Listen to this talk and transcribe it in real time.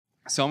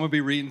So I'm going to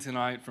be reading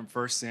tonight from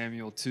 1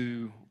 Samuel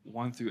 2,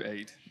 1 through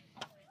 8.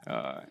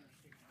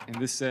 And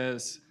this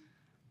says,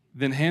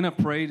 Then Hannah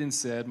prayed and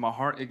said, My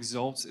heart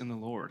exults in the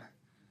Lord.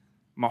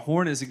 My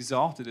horn is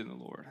exalted in the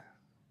Lord.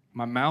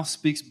 My mouth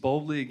speaks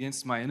boldly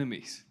against my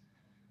enemies,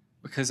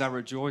 because I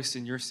rejoice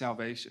in your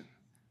salvation.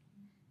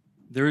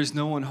 There is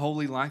no one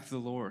holy like the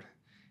Lord.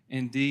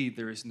 Indeed,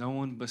 there is no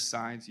one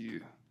besides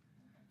you.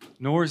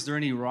 Nor is there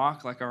any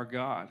rock like our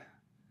God.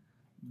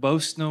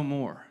 Boast no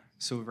more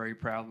so very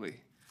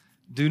proudly.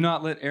 Do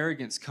not let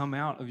arrogance come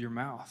out of your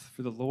mouth,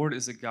 for the Lord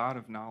is a God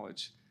of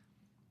knowledge,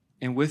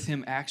 and with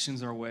him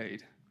actions are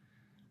weighed.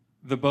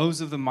 The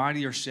bows of the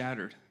mighty are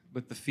shattered,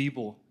 but the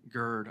feeble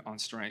gird on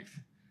strength.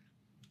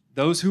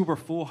 Those who were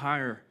full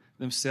hire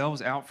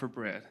themselves out for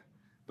bread,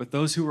 but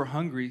those who were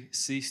hungry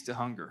cease to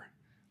hunger.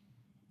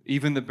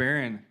 Even the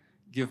barren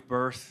give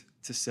birth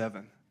to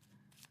 7.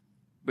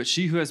 But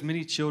she who has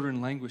many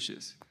children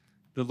languishes.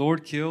 The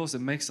Lord kills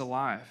and makes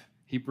alive.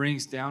 He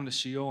brings down to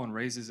Sheol and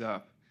raises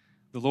up.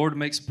 The Lord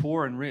makes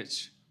poor and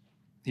rich.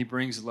 He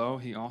brings low,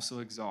 he also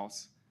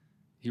exalts.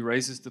 He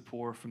raises the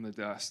poor from the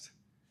dust.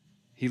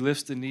 He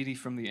lifts the needy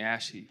from the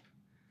ash heap,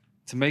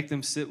 to make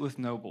them sit with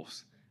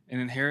nobles and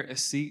inherit a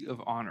seat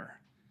of honor.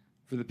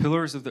 For the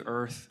pillars of the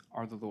earth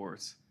are the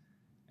Lord's,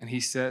 and he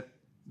set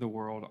the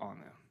world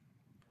on them.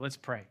 Let's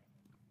pray.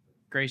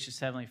 Gracious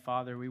Heavenly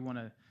Father, we want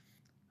to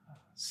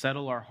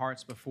settle our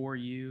hearts before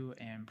you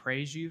and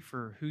praise you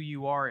for who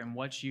you are and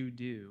what you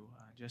do,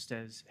 just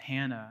as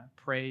Hannah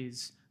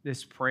prays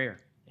this prayer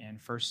in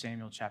 1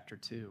 Samuel chapter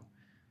 2,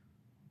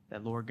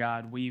 that, Lord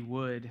God, we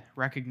would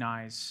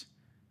recognize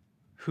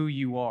who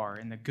you are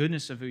and the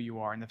goodness of who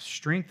you are and the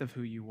strength of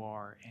who you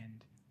are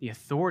and the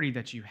authority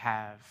that you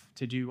have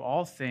to do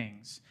all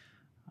things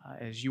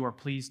as you are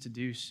pleased to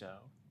do so.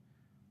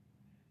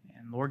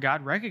 And Lord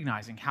God,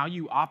 recognizing how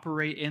you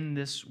operate in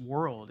this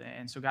world.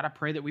 And so God, I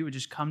pray that we would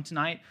just come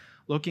tonight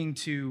looking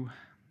to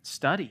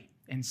study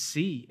and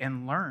see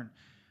and learn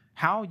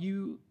how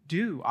you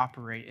do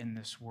operate in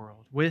this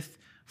world with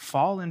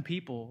fallen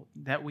people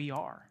that we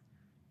are.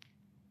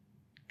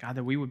 God,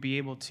 that we would be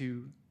able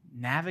to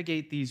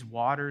navigate these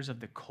waters of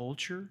the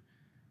culture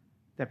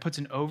that puts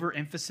an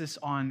overemphasis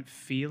on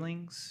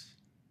feelings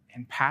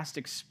and past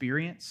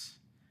experience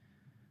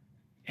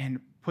and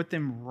put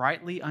them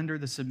rightly under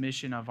the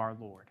submission of our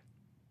Lord.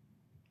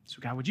 So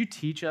God, would you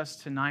teach us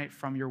tonight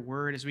from your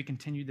word as we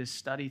continue this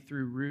study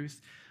through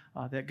Ruth,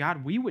 that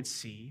God, we would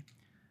see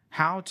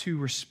how to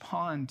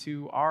respond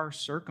to our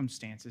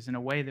circumstances in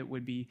a way that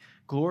would be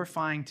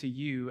glorifying to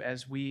you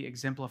as we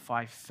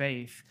exemplify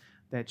faith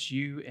that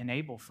you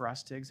enable for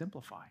us to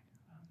exemplify.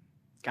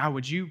 God,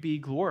 would you be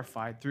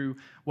glorified through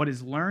what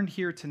is learned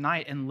here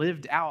tonight and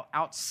lived out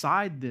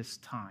outside this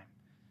time?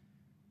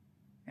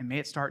 And may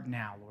it start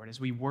now, Lord,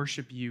 as we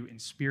worship you in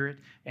spirit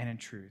and in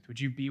truth. Would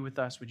you be with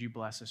us? Would you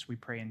bless us? We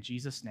pray in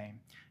Jesus' name,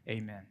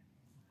 amen.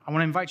 I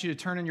want to invite you to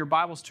turn in your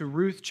Bibles to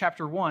Ruth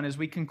chapter 1 as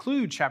we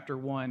conclude chapter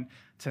 1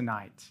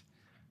 tonight.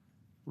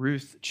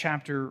 Ruth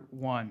chapter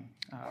 1.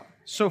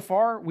 So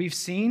far, we've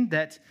seen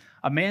that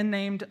a man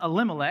named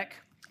Elimelech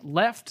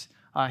left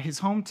his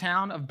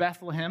hometown of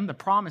Bethlehem, in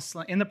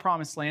the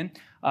promised land,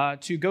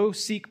 to go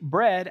seek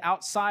bread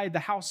outside the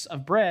house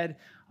of bread,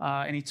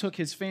 and he took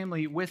his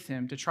family with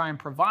him to try and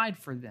provide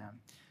for them.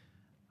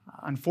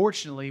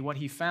 Unfortunately, what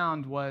he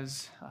found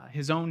was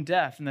his own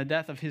death and the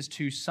death of his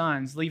 2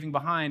 sons, leaving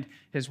behind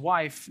his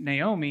wife,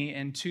 Naomi,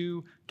 and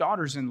 2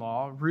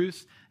 daughters-in-law,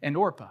 Ruth and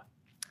Orpah.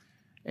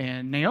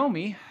 And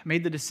Naomi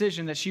made the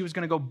decision that she was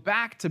going to go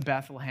back to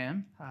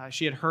Bethlehem.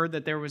 She had heard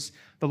that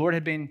the Lord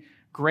had been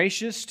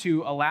gracious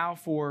to allow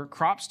for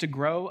crops to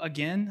grow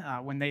again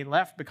when they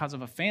left because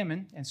of a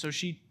famine. And so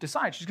she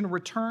decided she's going to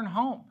return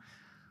home.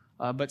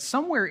 But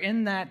somewhere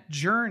in that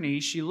journey,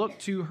 she looked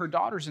to her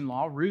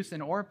daughters-in-law, Ruth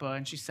and Orpah,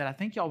 and she said, I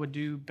think y'all would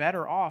do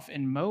better off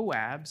in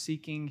Moab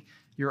seeking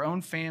your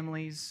own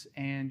families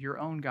and your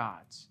own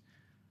gods.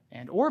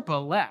 And Orpah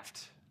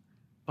left,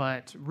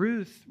 but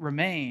Ruth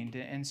remained.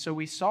 And so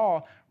we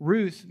saw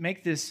Ruth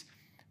make this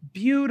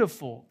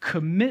beautiful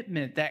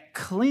commitment that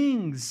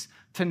clings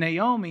to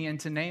Naomi and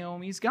to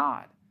Naomi's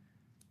God,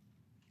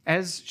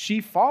 as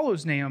she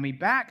follows Naomi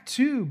back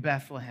to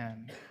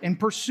Bethlehem in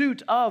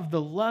pursuit of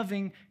the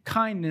loving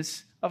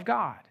kindness of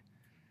God.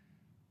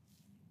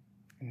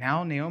 And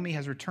now Naomi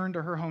has returned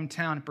to her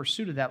hometown in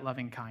pursuit of that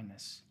loving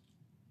kindness.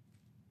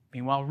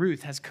 Meanwhile,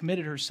 Ruth has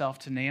committed herself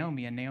to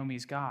Naomi and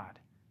Naomi's God.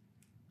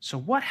 So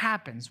what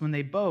happens when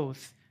they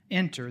both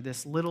enter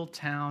this little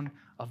town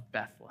of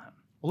Bethlehem?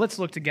 Well, let's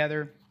look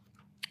together.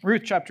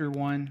 Ruth chapter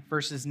 1,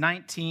 verses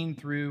 19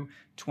 through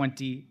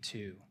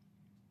 22.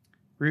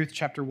 Ruth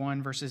chapter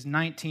 1, verses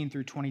 19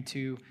 through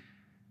 22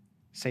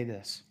 say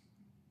this.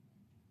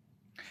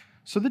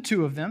 So the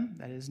 2 of them,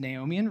 that is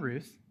Naomi and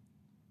Ruth,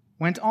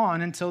 went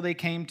on until they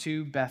came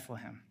to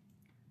Bethlehem.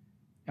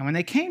 And when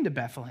they came to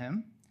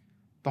Bethlehem,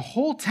 the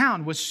whole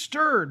town was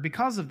stirred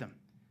because of them.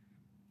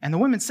 And the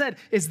women said,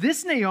 Is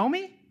this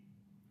Naomi?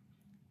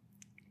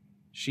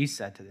 She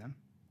said to them,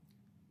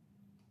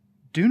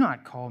 Do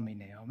not call me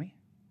Naomi.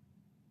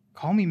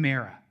 Call me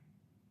Mara.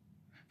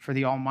 for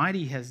the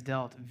Almighty has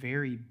dealt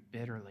very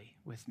bitterly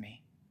with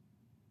me.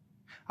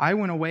 I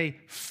went away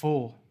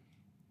full,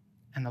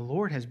 and the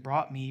Lord has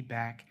brought me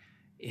back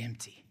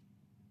empty.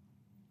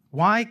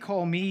 Why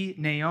call me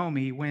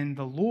Naomi when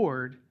the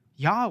Lord,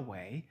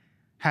 Yahweh,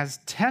 has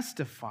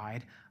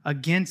testified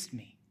against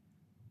me,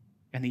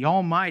 and the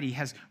Almighty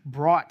has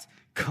brought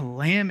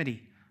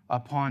calamity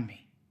upon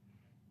me?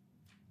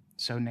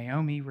 So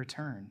Naomi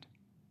returned,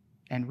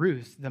 and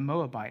Ruth the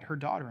Moabite, her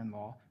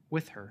daughter-in-law,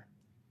 with her,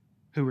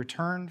 who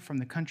returned from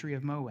the country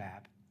of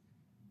Moab.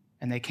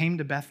 And they came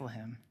to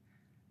Bethlehem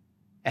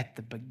at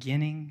the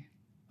beginning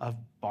of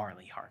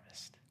barley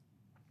harvest.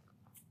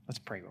 Let's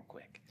pray real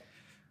quick.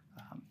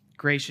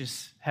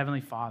 Gracious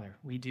Heavenly Father,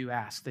 we do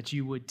ask that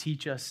you would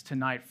teach us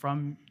tonight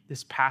from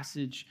this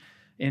passage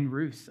in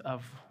Ruth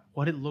of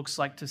what it looks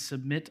like to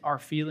submit our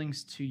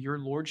feelings to your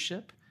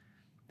lordship,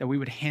 that we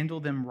would handle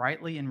them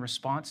rightly in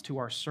response to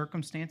our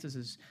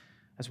circumstances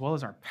as well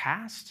as our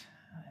past,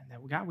 and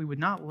that, God, we would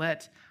not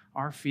let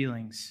our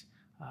feelings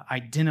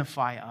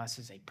identify us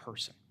as a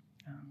person.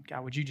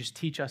 God, would you just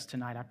teach us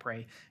tonight, I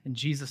pray. In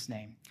Jesus'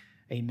 name,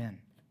 amen.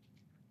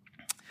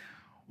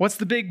 What's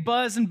the big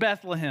buzz in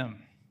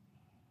Bethlehem?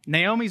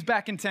 Naomi's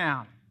back in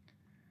town,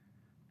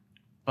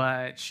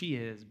 but she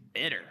is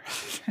bitter.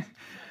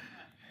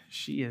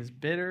 She is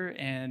bitter,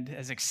 and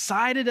as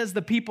excited as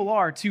the people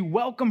are to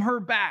welcome her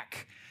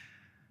back,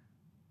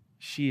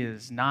 she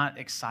is not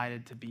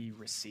excited to be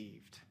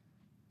received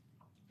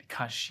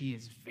because she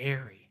is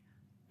very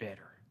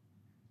bitter.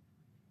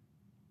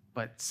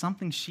 But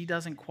something she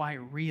doesn't quite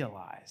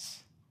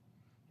realize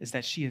is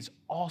that she is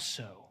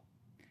also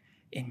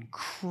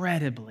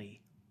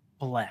incredibly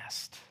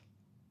blessed.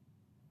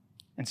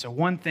 And so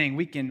one thing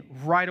we can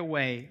right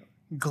away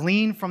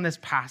glean from this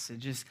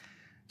passage is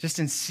just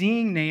in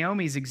seeing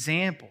Naomi's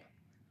example,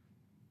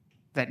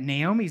 that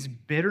Naomi's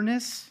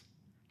bitterness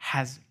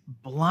has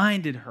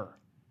blinded her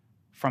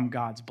from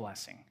God's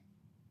blessing.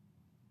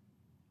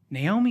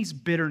 Naomi's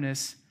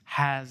bitterness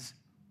has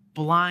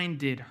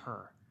blinded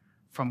her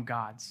from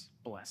God's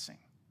blessing.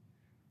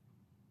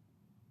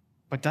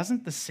 But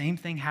doesn't the same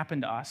thing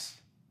happen to us?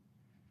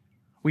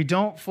 We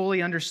don't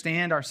fully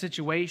understand our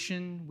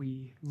situation.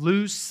 We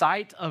lose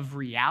sight of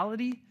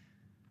reality.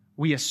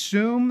 We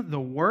assume the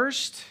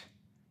worst.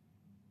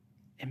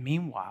 And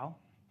meanwhile,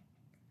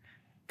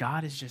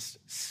 God is just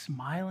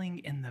smiling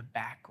in the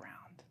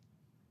background,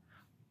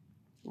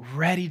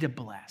 ready to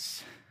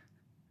bless,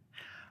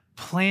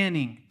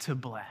 planning to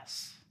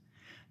bless,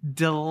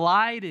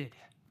 delighted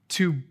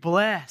to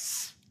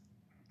bless.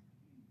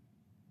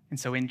 And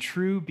so in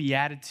true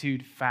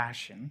beatitude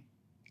fashion,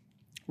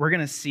 we're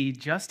going to see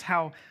just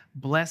how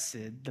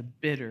blessed the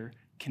bitter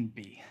can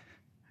be.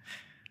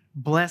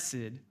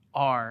 Blessed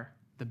are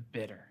the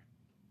bitter.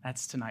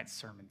 That's tonight's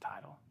sermon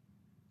title.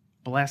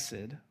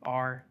 Blessed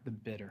are the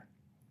bitter.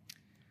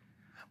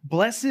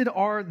 Blessed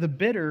are the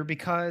bitter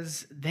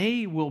because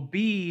they will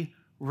be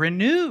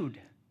renewed.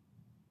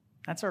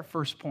 That's our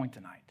first point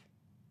tonight.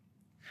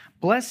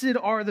 Blessed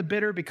are the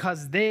bitter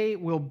because they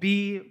will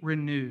be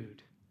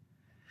renewed.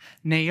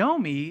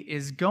 Naomi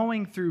is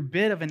going through a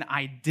bit of an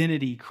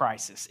identity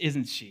crisis,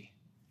 isn't she?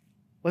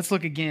 Let's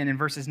look again in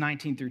verses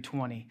 19 through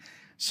 20.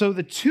 So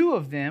the two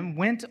of them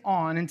went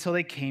on until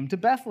they came to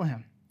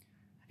Bethlehem.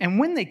 And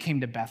when they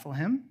came to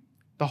Bethlehem,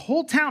 the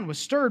whole town was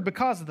stirred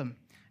because of them.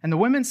 And the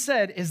women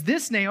said, "Is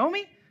this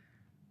Naomi?"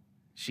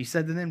 She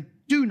said to them,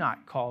 "Do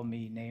not call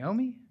me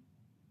Naomi.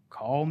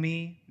 Call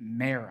me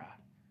Mara,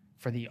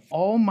 for the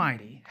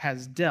Almighty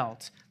has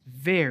dealt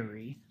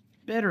very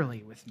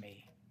bitterly with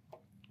me."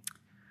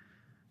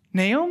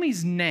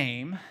 Naomi's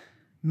name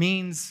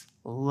means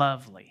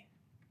lovely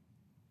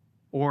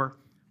or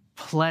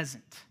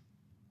pleasant.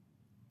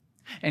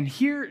 And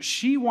here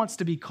she wants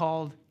to be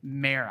called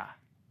Mara,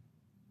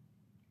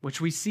 which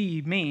we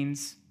see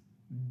means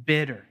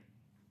bitter.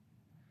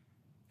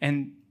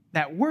 And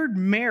that word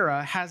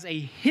Mara has a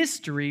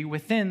history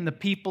within the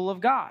people of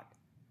God.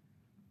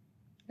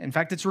 In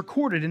fact, it's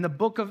recorded in the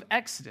book of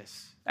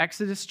Exodus,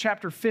 Exodus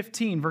chapter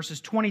 15, verses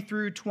 20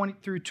 through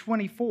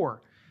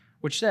 24,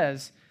 which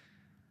says,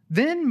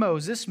 "Then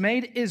Moses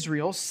made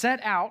Israel set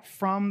out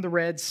from the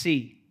Red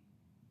Sea,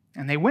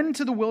 and they went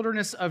into the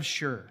wilderness of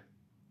Shur.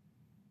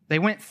 They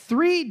went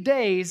 3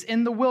 days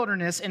in the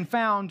wilderness and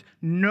found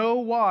no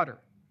water.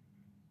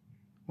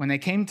 When they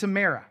came to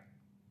Marah,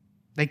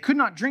 they could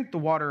not drink the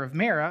water of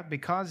Marah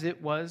because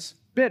it was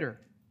bitter.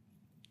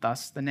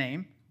 Thus the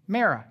name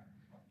Marah.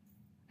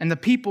 And the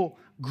people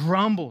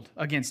grumbled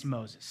against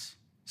Moses,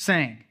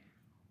 saying,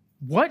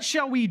 'What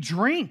shall we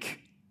drink?'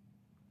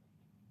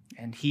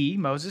 And he,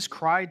 Moses,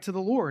 cried to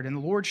the Lord, and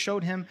the Lord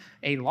showed him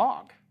a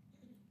log.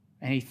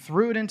 And he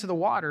threw it into the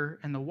water,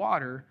 and the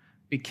water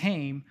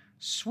became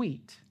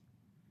sweet."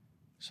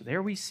 So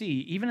there we see,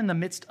 even in the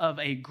midst of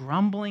a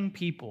grumbling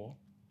people,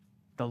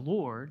 the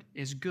Lord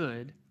is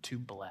good to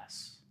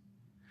bless.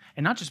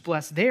 And not just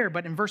bless there,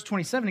 but in verse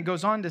 27, it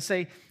goes on to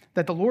say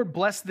that the Lord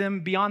blessed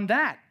them beyond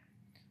that.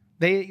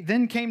 They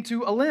then came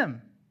to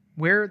Elim,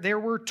 where there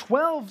were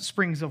 12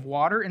 springs of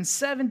water and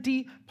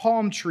 70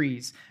 palm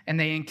trees, and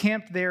they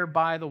encamped there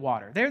by the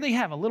water. There they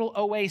have a little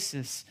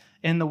oasis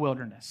in the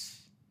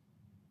wilderness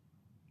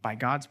by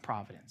God's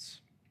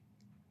providence.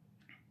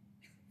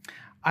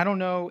 I don't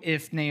know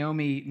if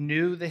Naomi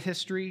knew the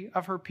history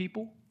of her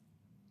people.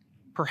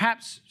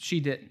 Perhaps she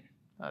didn't.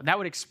 That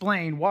would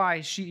explain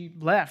why she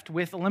left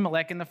with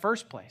Elimelech in the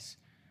first place.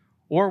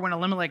 Or when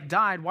Elimelech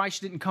died, why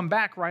she didn't come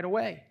back right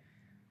away.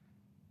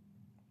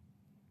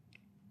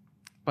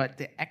 But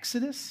the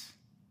Exodus,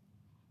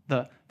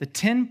 the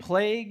 10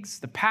 plagues,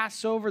 the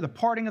Passover, the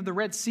parting of the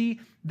Red Sea,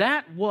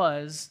 that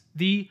was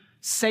the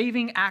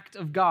saving act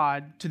of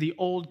God to the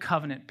old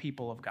covenant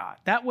people of God.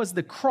 That was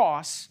the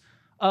cross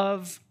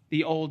of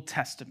the Old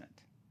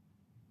Testament.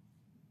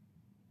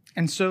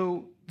 And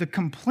so the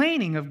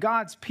complaining of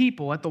God's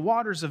people at the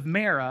waters of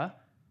Marah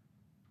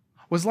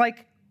was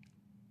like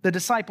the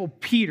disciple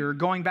Peter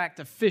going back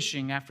to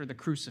fishing after the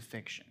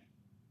crucifixion.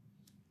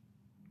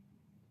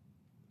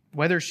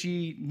 Whether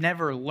she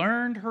never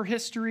learned her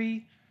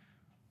history,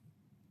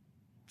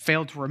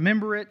 failed to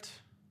remember it,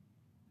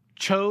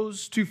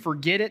 chose to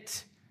forget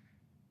it,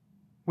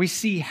 we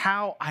see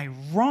how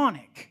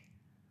ironic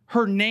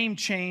her name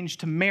change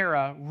to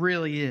Marah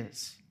really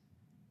is.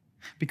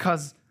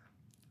 Because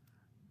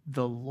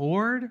the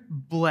Lord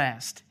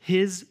blessed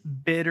his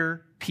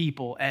bitter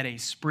people at a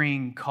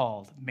spring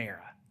called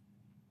Marah.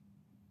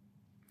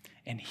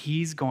 And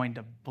he's going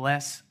to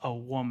bless a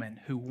woman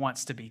who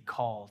wants to be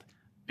called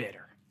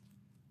bitter.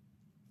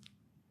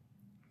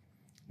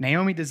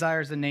 Naomi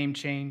desires a name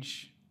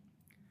change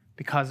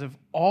because of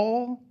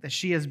all that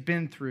she has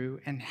been through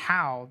and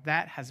how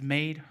that has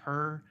made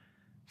her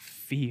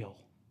feel.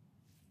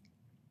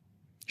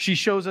 She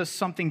shows us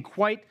something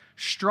quite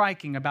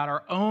striking about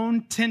our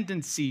own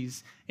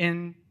tendencies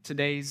in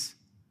today's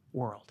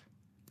world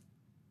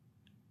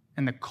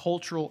and the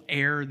cultural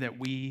air that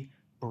we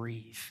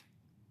breathe.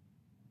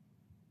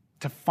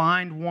 To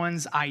find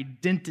one's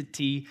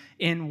identity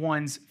in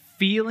one's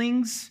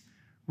feelings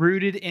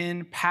rooted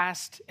in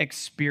past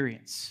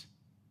experience.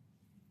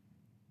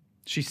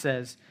 She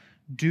says,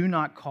 "Do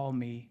not call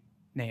me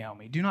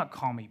Naomi. Do not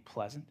call me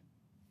pleasant.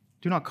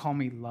 Do not call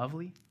me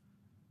lovely.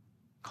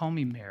 Call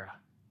me Marah.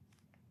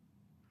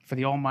 For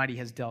the Almighty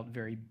has dealt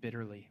very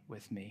bitterly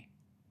with me."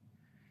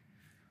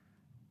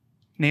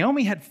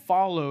 Naomi had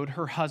followed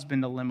her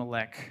husband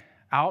Elimelech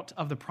out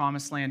of the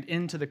promised land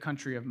into the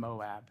country of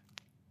Moab.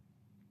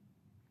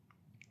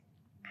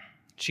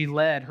 She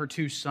led her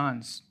 2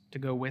 sons to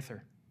go with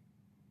her.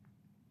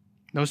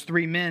 Those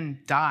 3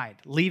 men died,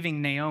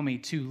 leaving Naomi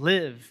to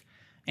live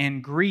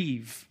and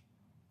grieve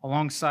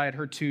alongside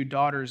her 2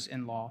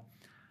 daughters-in-law.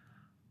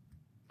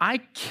 I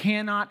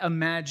cannot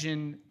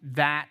imagine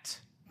that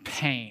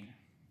pain,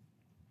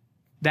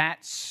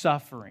 that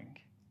suffering,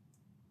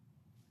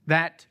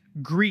 that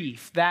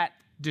grief, that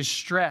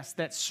distress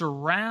that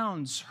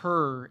surrounds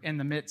her in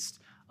the midst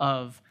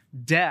of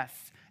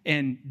death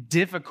and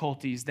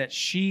difficulties that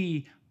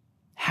she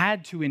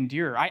had to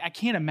endure. I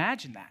can't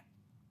imagine that.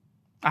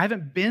 I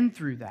haven't been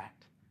through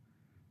that.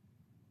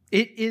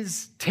 It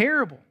is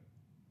terrible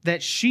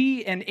that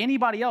she and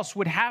anybody else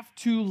would have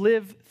to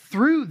live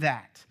through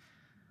that.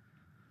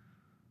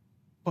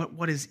 But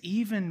what is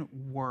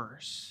even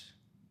worse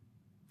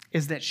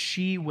is that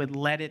she would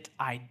let it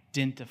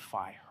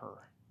identify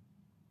her.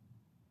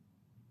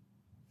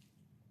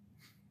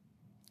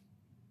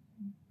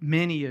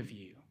 Many of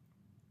you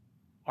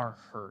are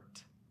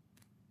hurt,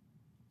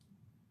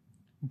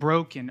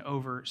 broken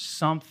over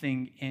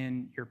something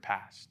in your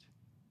past.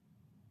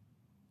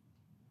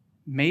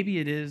 Maybe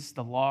it is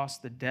the loss,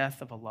 the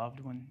death of a loved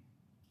one.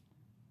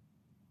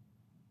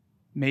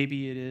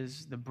 Maybe it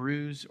is the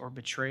bruise or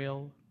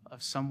betrayal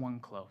of someone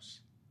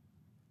close.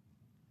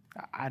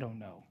 I don't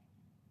know.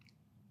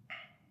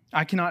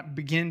 I cannot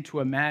begin to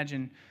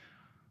imagine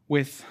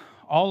with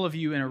all of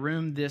you in a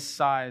room this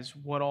size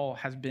what all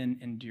has been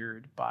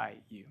endured by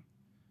you.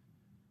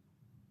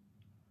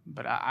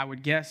 But I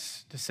would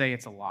guess to say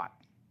it's a lot.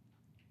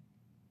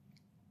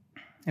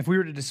 If we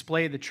were to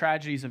display the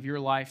tragedies of your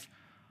life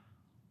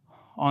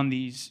on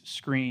these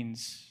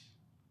screens,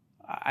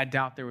 I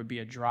doubt there would be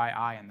a dry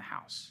eye in the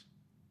house.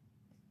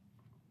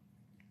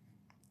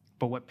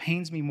 But what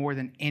pains me more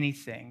than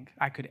anything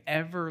I could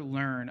ever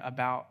learn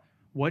about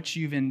what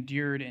you've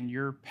endured in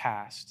your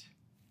past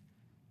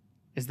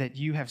is that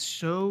you have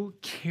so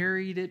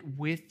carried it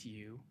with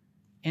you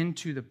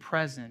into the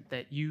present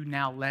that you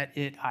now let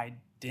it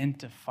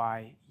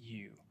identify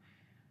you.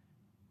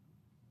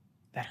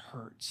 That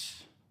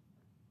hurts.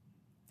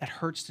 That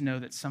hurts to know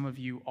that some of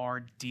you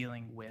are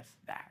dealing with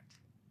that.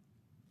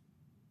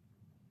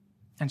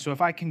 And so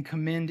if I can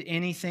commend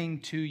anything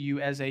to you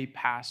as a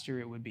pastor,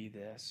 it would be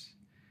this.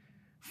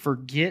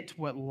 Forget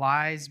what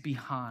lies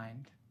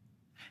behind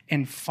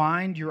and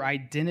find your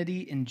identity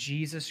in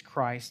Jesus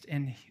Christ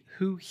and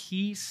who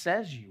he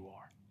says you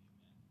are.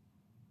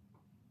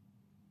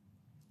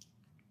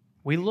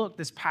 We looked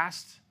this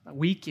past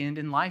weekend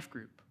in Life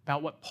Group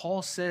about what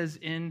Paul says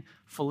in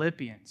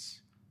Philippians,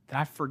 that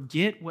I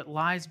forget what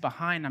lies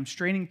behind. I'm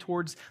straining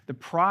towards the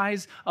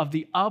prize of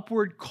the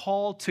upward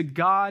call to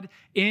God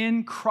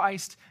in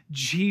Christ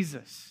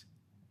Jesus.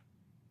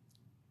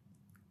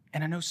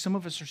 And I know some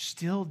of us are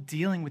still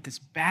dealing with this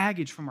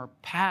baggage from our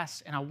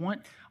past, and I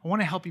want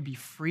to help you be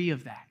free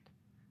of that.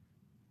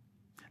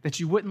 That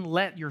you wouldn't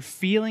let your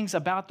feelings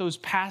about those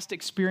past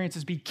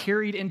experiences be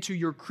carried into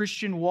your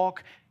Christian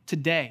walk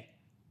today.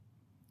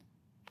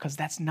 Because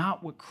that's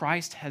not what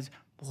Christ has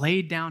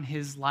laid down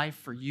his life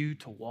for you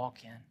to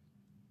walk in.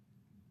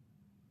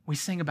 We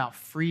sing about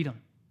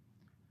freedom.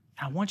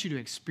 And I want you to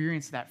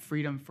experience that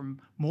freedom from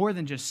more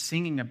than just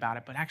singing about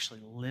it, but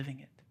actually living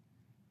it.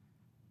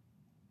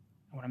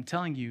 And what I'm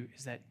telling you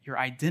is that your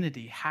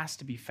identity has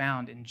to be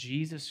found in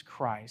Jesus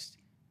Christ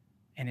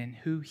and in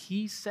who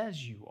he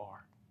says you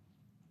are.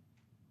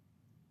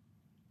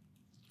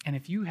 And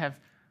if you have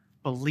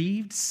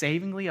believed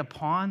savingly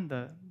upon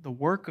the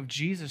work of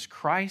Jesus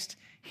Christ,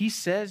 he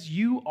says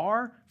you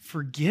are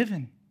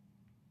forgiven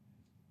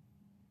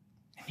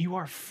and you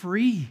are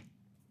free.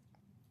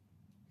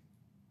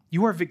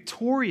 You are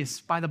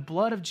victorious by the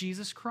blood of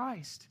Jesus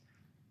Christ.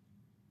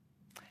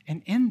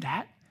 And in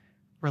that,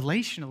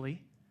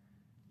 relationally,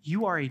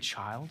 you are a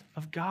child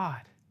of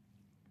God.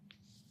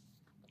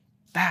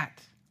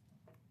 That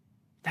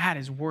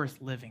is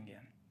worth living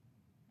in.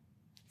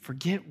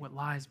 Forget what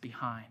lies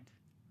behind.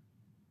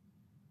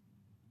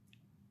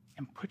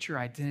 And put your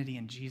identity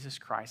in Jesus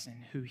Christ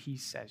and who he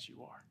says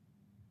you are.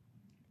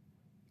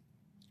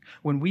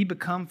 When we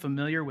become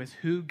familiar with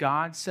who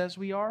God says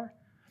we are,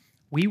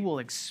 we will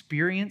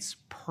experience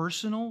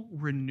personal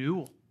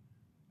renewal.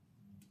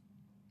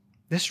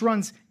 This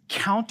runs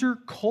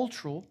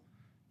countercultural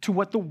to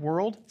what the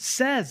world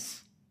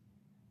says.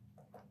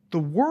 The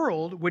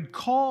world would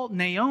call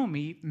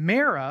Naomi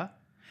Mara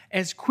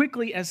as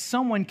quickly as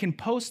someone can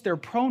post their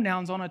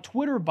pronouns on a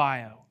Twitter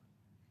bio.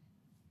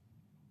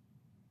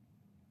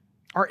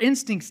 Our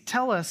instincts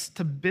tell us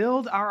to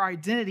build our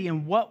identity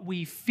in what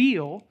we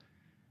feel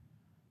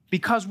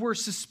because we're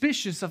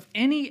suspicious of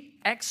any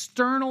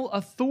external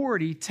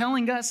authority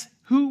telling us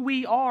who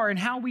we are and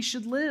how we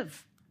should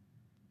live.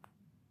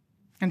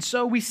 And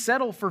so we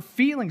settle for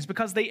feelings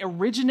because they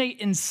originate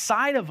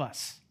inside of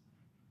us.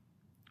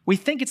 We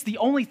think it's the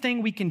only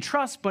thing we can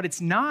trust, but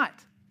it's not.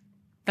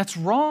 That's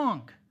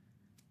wrong.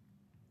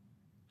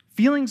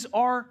 Feelings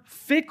are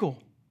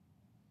fickle.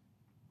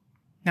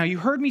 Now, you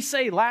heard me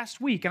say last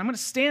week, and I'm going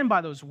to stand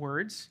by those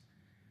words,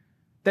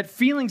 that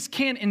feelings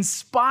can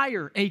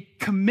inspire a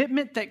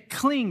commitment that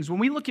clings. When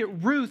we look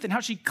at Ruth and how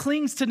she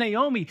clings to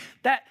Naomi,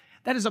 that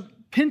is a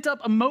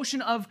pent-up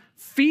emotion of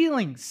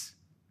feelings.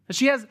 That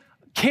she has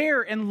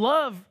care and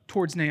love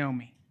towards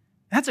Naomi.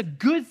 That's a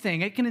good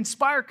thing. It can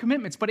inspire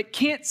commitments, but it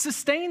can't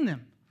sustain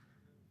them.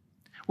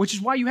 Which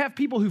is why you have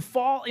people who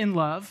fall in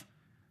love,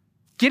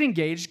 get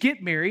engaged,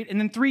 get married, and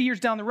then 3 years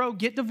down the road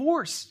get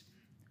divorced.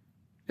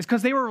 It's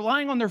because they were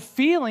relying on their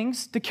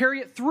feelings to carry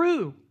it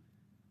through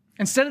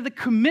instead of the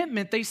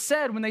commitment they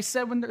said when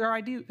their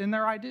I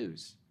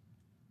do's.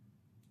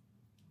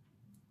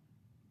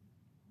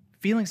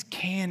 Feelings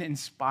can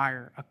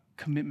inspire a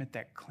commitment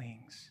that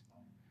clings,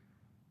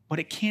 but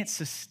it can't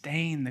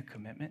sustain the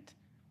commitment,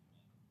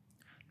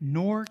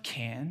 nor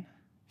can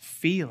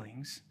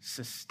feelings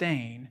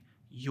sustain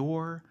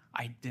your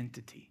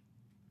identity.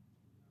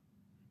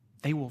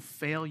 They will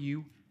fail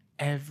you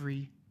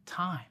every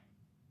time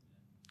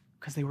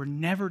because they were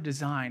never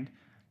designed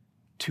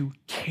to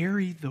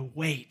carry the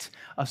weight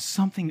of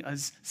something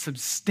as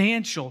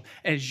substantial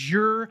as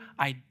your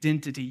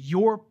identity,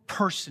 your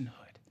personhood.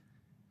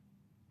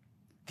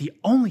 The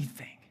only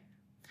thing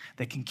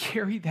that can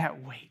carry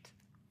that weight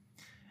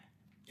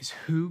is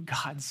who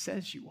God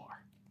says you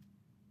are.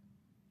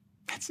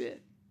 That's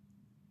it.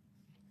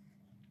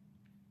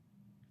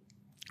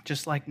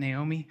 Just like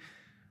Naomi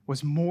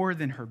was more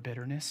than her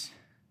bitterness,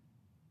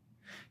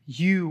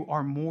 you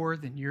are more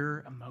than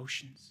your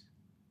emotions.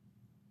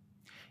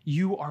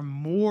 You are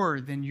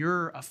more than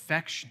your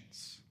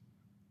affections.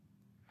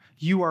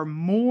 You are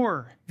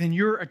more than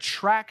your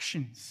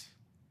attractions.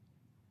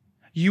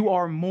 You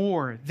are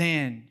more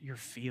than your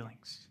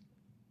feelings.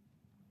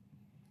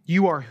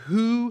 You are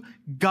who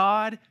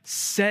God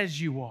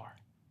says you are.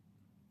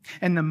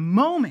 And the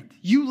moment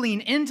you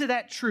lean into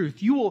that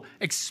truth, you will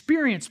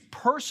experience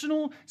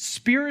personal,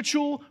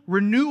 spiritual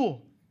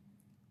renewal.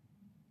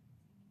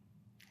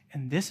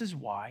 And this is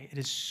why it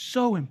is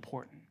so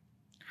important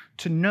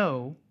to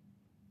know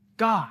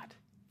God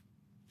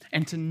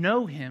and to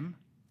know him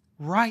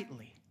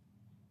rightly.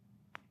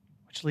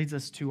 Which leads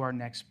us to our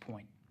next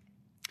point.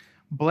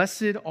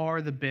 Blessed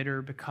are the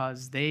bitter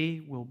because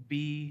they will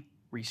be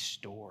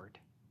restored.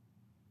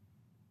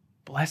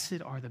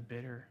 Blessed are the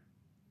bitter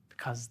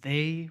because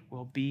they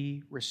will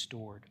be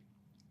restored.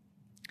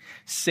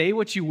 Say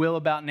what you will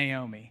about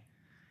Naomi.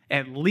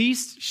 At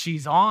least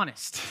she's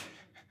honest.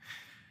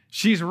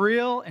 She's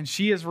real and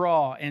she is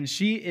raw and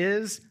she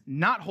is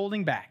not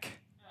holding back.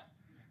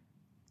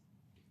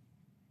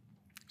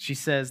 She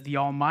says, "The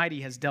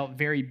Almighty has dealt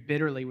very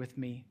bitterly with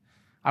me.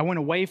 I went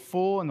away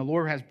full, and the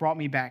Lord has brought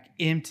me back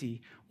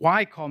empty.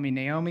 Why call me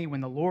Naomi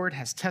when the Lord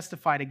has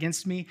testified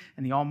against me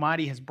and the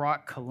Almighty has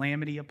brought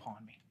calamity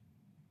upon me?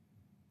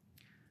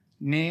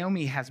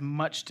 Naomi has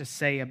much to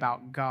say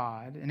about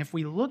God. And if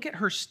we look at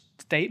her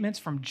statements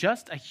from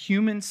just a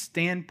human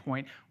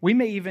standpoint, we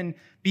may even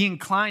be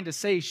inclined to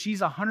say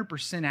she's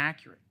 100%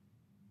 accurate.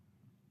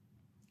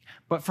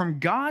 But from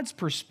God's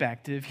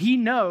perspective, he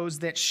knows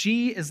that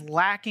she is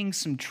lacking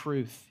some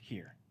truth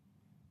here,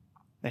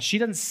 that she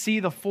doesn't see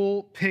the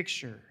full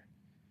picture.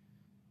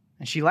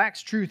 And she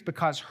lacks truth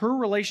because her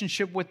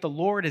relationship with the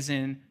Lord is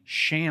in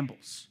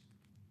shambles.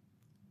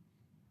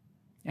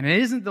 And it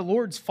isn't the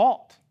Lord's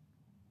fault.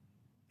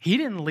 He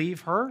didn't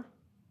leave her.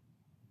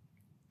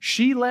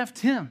 She left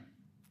him.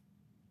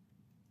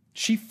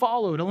 She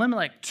followed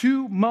Elimelech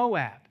to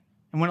Moab.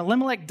 And when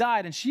Elimelech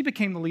died and she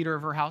became the leader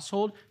of her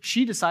household,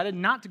 she decided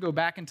not to go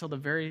back until the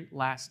very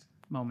last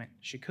moment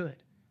she could.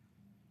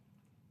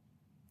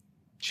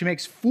 She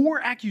makes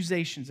 4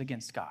 accusations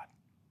against God.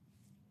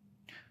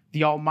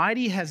 The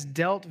Almighty has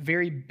dealt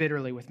very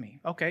bitterly with me.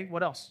 Okay,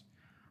 what else?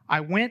 I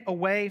went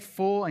away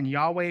full and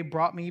Yahweh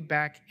brought me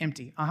back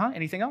empty.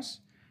 Anything else?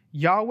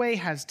 Yahweh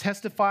has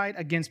testified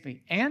against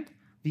me and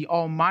the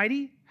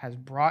Almighty has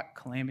brought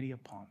calamity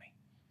upon me.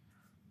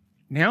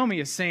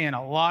 Naomi is saying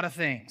a lot of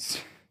things.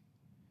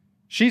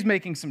 She's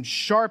making some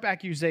sharp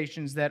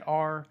accusations that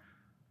are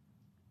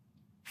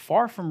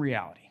far from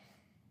reality.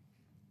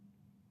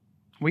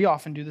 We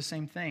often do the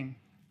same thing,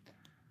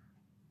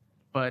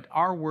 but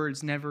our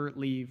words never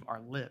leave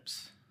our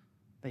lips.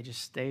 They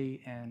just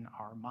stay in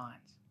our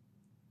minds.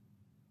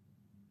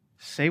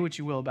 Say what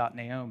you will about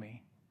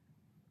Naomi.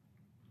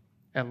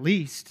 At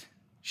least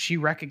she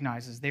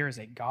recognizes there is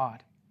a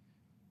God.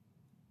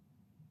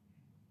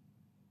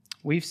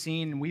 We've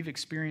seen and we've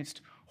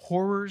experienced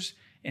horrors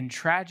and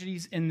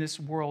tragedies in this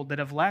world that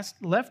have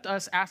left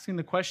us asking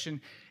the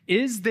question,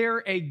 is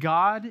there a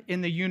God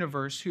in the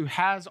universe who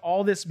has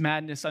all this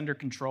madness under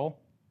control?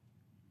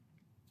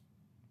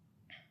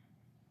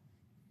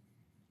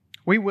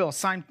 We will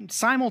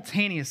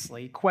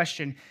simultaneously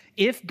question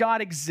if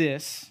God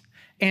exists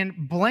and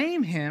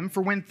blame him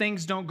for when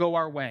things don't go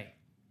our way.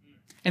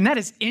 And that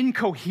is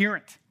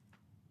incoherent.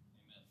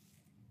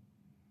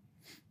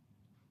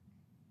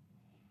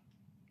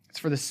 It's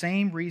for the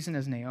same reason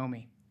as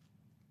Naomi.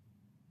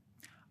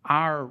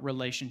 Our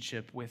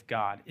relationship with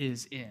God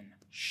is in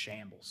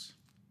shambles.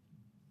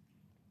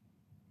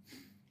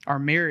 Our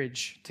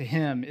marriage to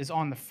him is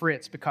on the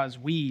fritz because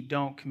we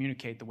don't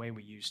communicate the way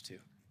we used to.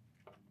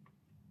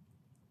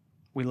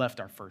 We left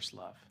our first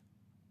love.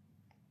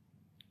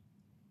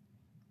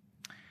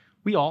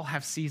 We all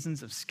have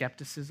seasons of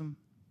skepticism.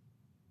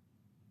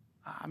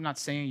 I'm not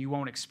saying you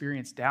won't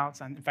experience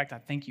doubts. In fact, I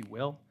think you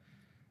will.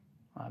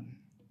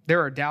 There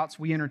are doubts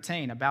we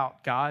entertain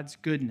about God's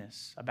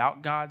goodness,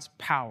 about God's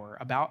power,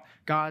 about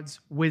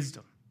God's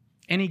wisdom,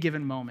 any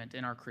given moment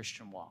in our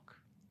Christian walk.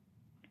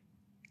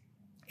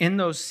 In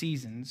those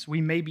seasons,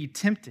 we may be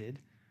tempted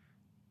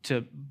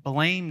to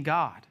blame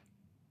God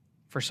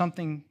for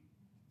something,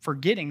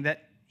 forgetting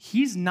that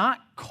he's not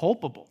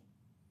culpable.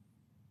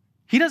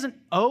 He doesn't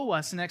owe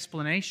us an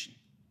explanation.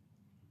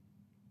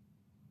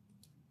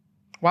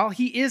 While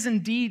he is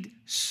indeed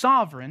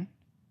sovereign,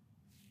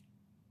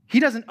 he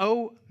doesn't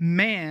owe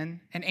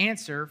man an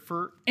answer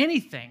for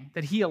anything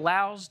that he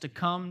allows to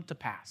come to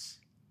pass.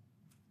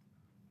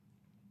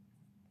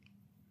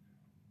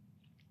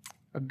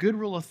 A good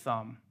rule of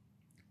thumb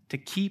to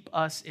keep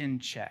us in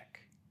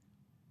check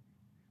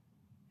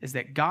is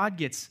that God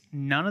gets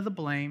none of the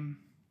blame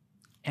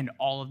and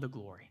all of the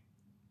glory.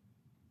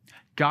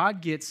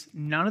 God gets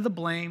none of the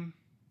blame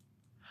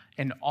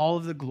and all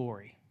of the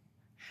glory.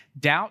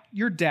 Doubt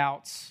your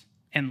doubts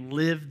and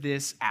live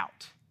this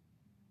out.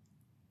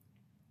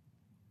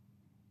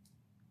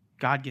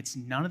 God gets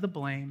none of the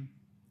blame.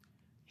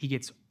 He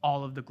gets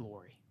all of the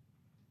glory.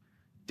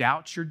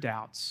 Doubt your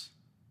doubts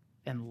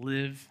and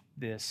live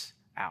this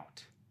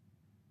out.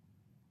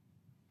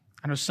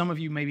 I know some of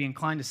you may be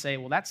inclined to say,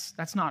 well,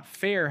 that's not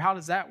fair. How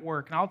does that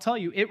work? And I'll tell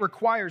you, it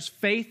requires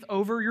faith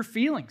over your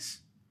feelings.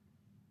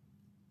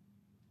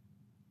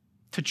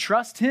 To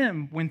trust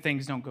him when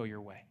things don't go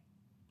your way.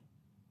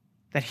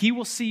 That he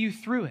will see you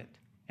through it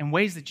in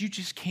ways that you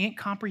just can't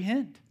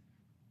comprehend.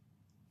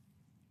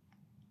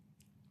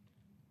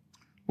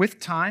 With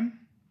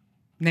time,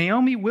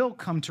 Naomi will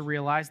come to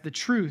realize the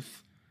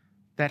truth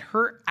that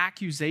her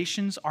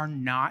accusations are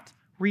not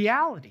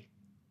reality.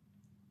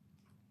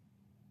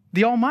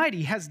 The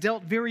Almighty has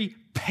dealt very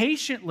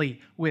patiently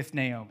with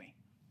Naomi.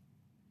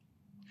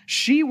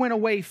 She went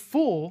away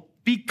full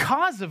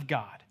because of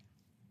God,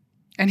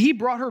 and he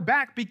brought her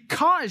back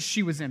because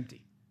she was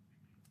empty.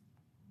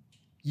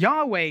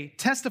 Yahweh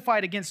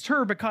testified against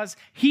her because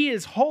he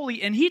is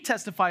holy and he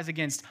testifies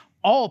against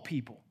all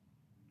people.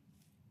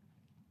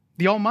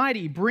 The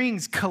Almighty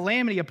brings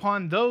calamity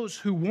upon those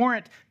who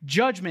warrant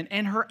judgment,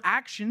 and her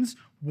actions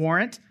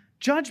warrant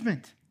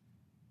judgment.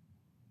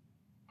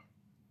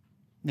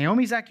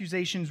 Naomi's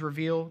accusations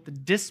reveal the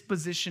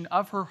disposition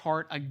of her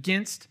heart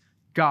against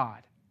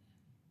God.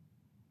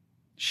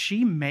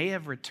 she may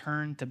have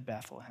returned to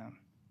Bethlehem,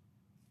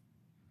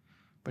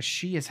 but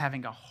she is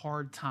having a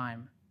hard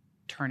time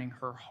turning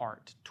her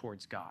heart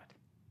towards God.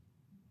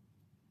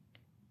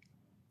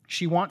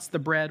 She wants the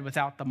bread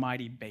without the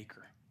mighty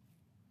baker.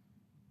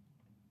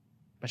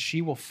 But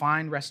she will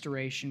find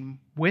restoration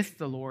with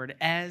the Lord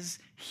as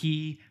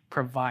he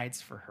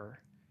provides for her.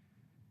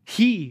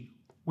 He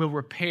will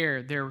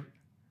repair their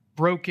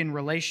broken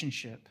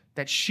relationship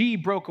that she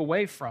broke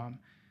away from,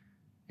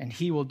 and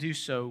he will do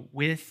so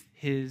with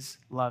his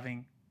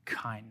loving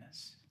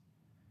kindness.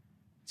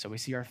 So we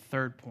see our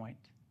third point.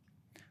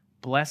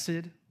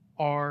 Blessed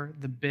are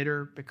the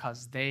bitter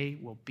because they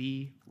will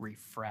be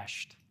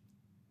refreshed.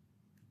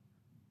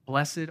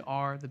 Blessed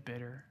are the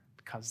bitter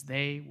because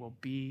they will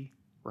be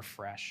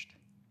refreshed.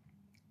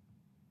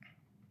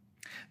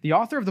 The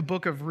author of the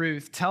book of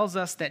Ruth tells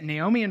us that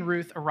Naomi and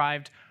Ruth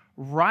arrived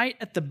right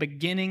at the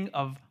beginning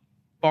of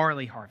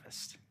barley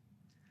harvest.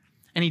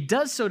 And he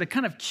does so to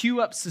kind of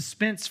cue up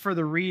suspense for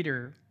the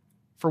reader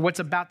for what's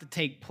about to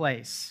take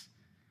place.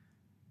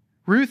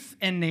 Ruth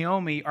and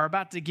Naomi are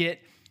about to get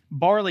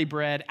barley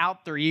bread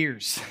out their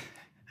ears.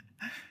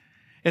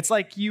 It's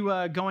like you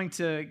going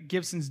to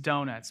Gibson's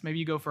Donuts. Maybe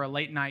you go for a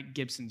late night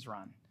Gibson's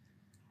run.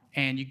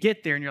 And you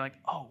get there and you're like,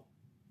 oh,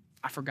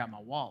 I forgot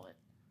my wallet.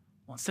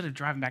 Well, instead of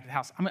driving back to the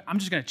house, I'm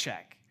just going to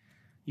check.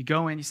 You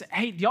go in, you say,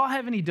 hey, do y'all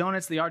have any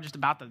donuts that y'all are just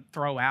about to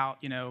throw out?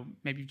 You know,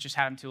 maybe you just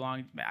had them too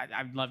long.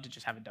 I'd love to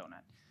just have a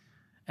donut.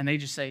 And they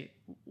just say,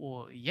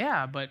 well,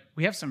 yeah, but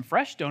we have some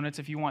fresh donuts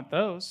if you want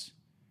those.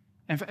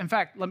 In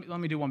fact, let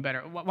me do one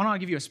better. Why don't I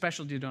give you a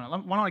specialty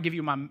donut? Why don't I give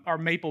you our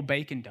maple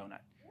bacon donut?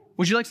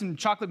 Would you like some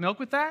chocolate milk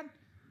with that?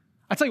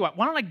 I tell you what,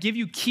 why don't I give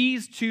you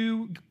keys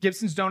to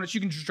Gibson's Donuts? You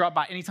can just drop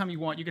by anytime you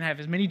want. You can have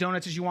as many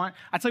donuts as you want.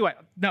 I tell you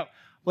what, no,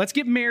 let's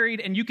get married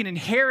and you can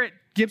inherit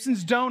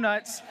Gibson's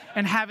Donuts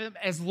and have it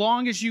as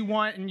long as you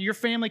want and your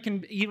family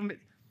can eat them.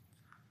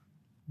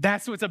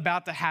 That's what's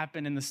about to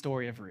happen in the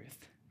story of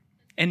Ruth.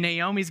 And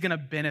Naomi's going to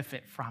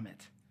benefit from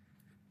it.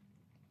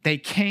 They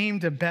came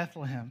to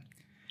Bethlehem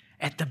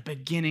at the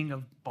beginning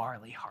of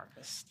barley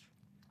harvest.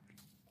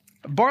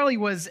 Barley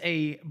was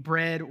a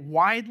bread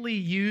widely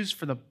used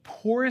for the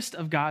poorest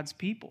of God's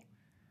people.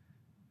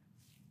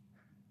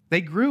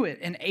 They grew it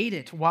and ate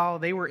it while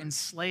they were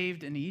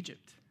enslaved in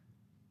Egypt.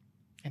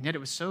 And yet it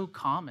was so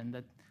common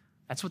that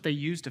that's what they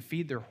used to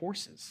feed their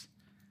horses.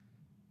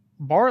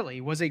 Barley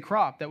was a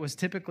crop that was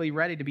typically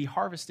ready to be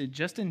harvested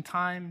just in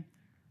time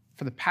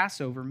for the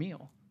Passover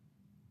meal.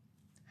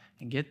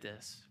 And get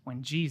this,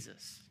 when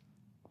Jesus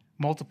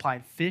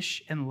multiplied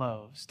fish and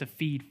loaves to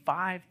feed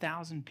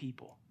 5,000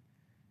 people,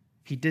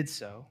 he did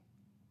so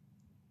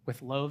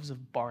with loaves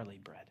of barley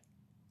bread.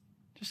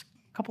 Just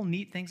a couple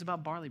neat things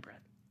about barley bread.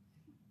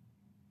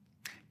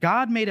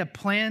 God made a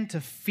plan to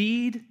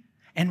feed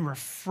and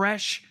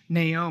refresh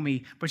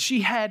Naomi, but she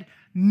had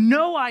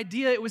no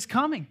idea it was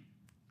coming.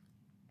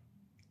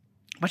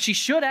 But she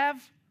should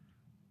have.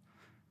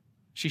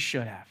 She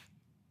should have.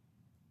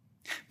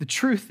 The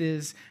truth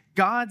is,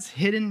 God's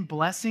hidden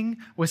blessing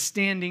was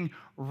standing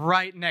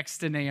right next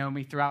to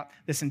Naomi throughout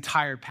this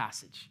entire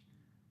passage.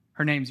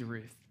 Her name's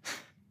Ruth.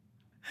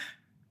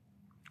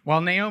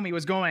 While Naomi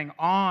was going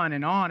on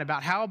and on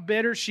about how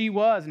bitter she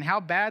was and how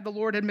bad the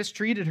Lord had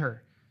mistreated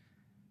her,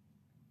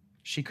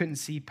 she couldn't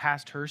see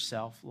past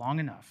herself long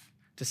enough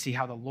to see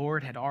how the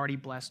Lord had already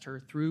blessed her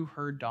through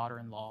her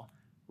daughter-in-law,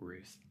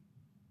 Ruth.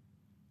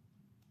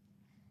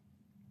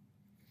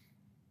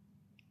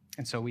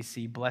 And so we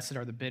see, blessed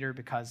are the bitter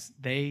because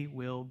they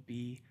will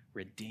be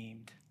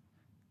redeemed.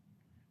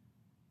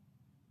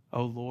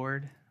 O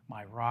Lord,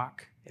 my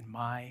rock and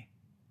my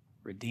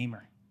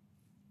redeemer.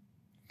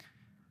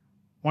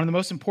 One of the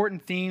most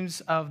important themes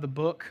of the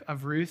book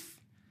of Ruth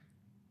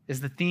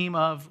is the theme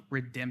of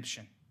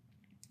redemption.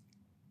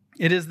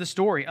 It is the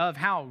story of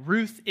how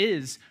Ruth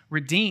is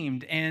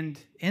redeemed, and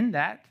in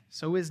that,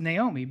 so is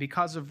Naomi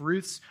because of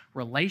Ruth's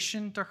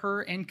relation to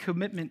her and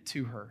commitment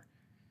to her.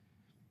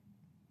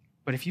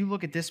 But if you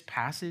look at this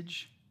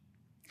passage,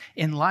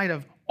 in light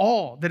of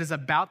all that is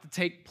about to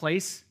take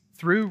place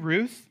through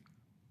Ruth,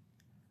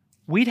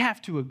 we'd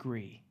have to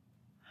agree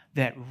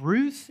that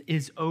Ruth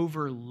is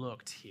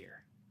overlooked here.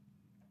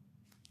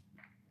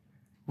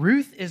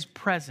 Ruth is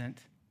present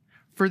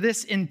for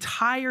this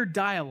entire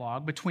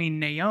dialogue between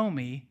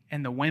Naomi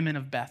and the women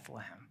of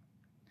Bethlehem.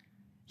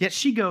 Yet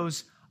she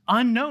goes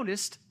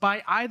unnoticed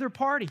by either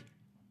party.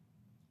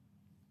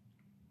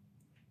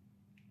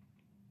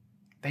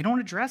 They don't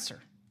address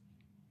her.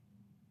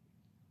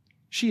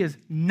 She is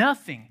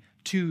nothing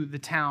to the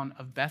town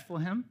of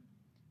Bethlehem.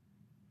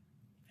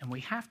 And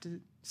we have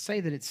to say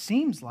that it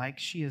seems like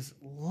she is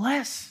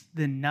less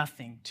than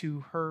nothing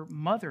to her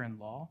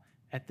mother-in-law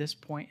at this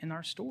point in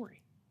our story.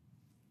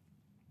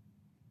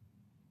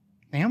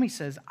 Naomi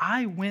says,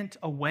 I went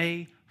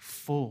away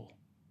full,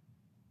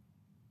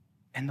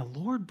 and the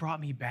Lord brought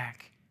me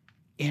back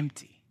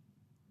empty.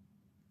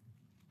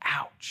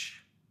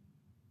 Ouch.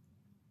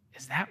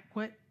 Is that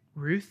what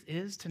Ruth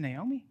is to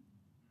Naomi?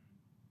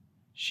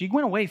 She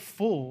went away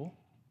full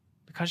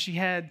because she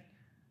had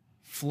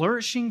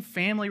flourishing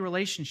family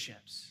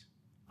relationships,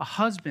 a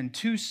husband,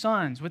 2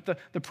 sons, with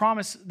the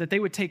promise that they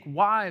would take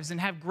wives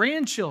and have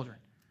grandchildren.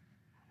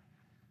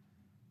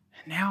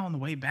 And now on the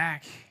way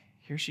back,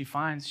 here she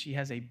finds she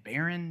has a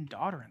barren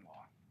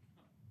daughter-in-law.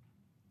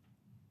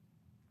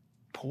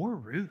 Poor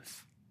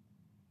Ruth.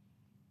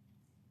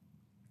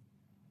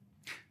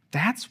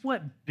 That's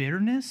what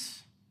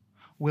bitterness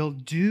will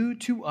do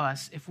to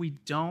us if we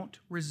don't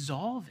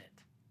resolve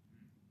it.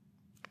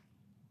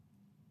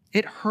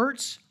 It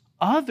hurts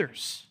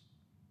others,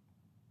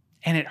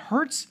 and it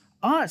hurts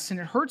us, and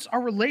it hurts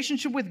our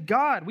relationship with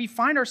God. We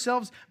find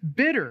ourselves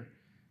bitter,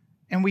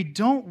 and we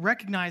don't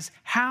recognize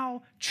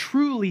how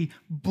truly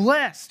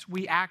blessed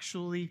we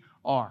actually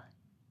are.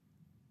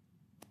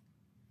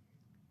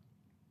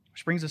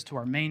 Which brings us to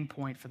our main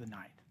point for the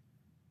night.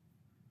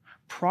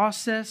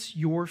 Process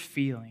your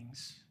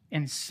feelings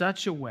in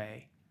such a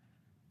way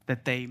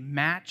that they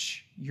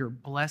match your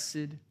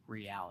blessed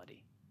reality.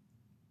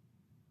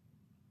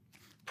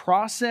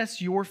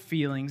 Process your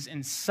feelings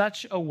in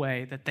such a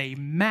way that they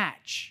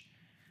match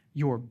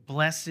your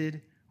blessed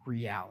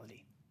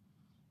reality.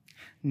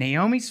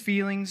 Naomi's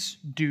feelings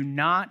do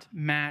not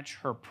match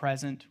her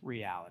present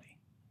reality.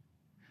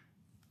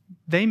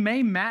 They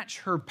may match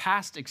her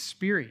past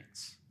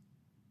experience,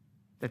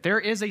 that there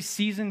is a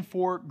season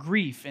for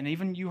grief. And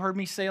even you heard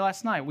me say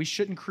last night, we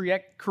shouldn't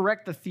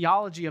correct the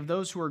theology of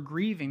those who are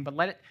grieving, but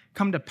let it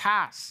come to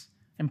pass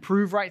and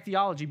prove right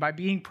theology by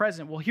being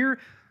present. Well, here,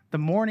 the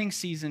mourning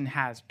season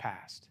has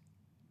passed.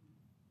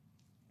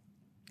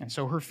 And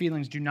so her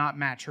feelings do not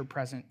match her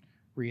present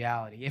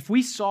reality. If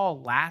we saw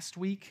last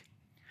week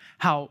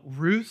how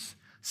Ruth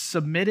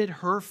submitted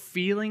her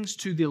feelings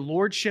to the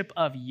lordship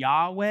of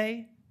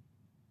Yahweh,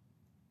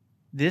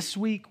 this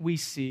week we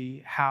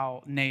see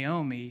how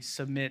Naomi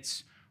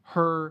submits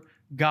her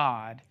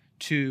God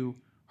to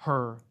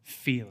her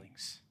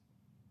feelings.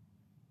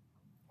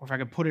 Or if I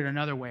could put it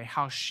another way,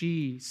 how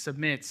she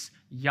submits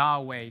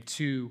Yahweh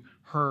to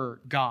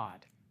her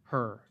God,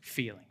 her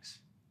feelings.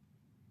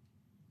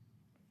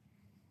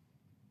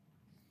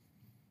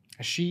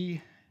 As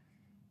she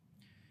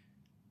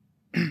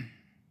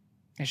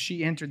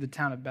entered the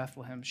town of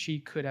Bethlehem, she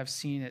could have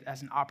seen it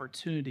as an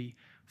opportunity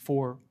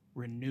for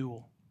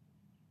renewal.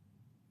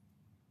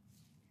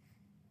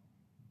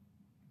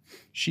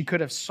 She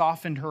could have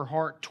softened her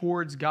heart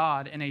towards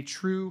God in a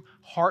true,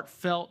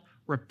 heartfelt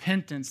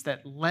repentance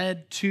that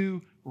led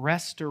to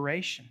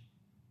restoration.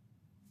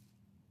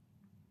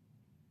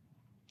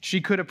 She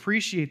could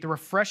appreciate the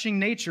refreshing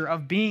nature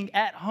of being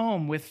at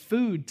home with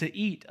food to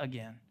eat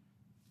again.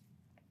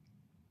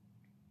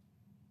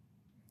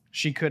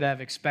 She could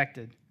have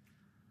expected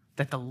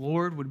that the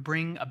Lord would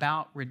bring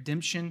about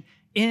redemption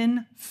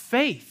in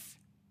faith.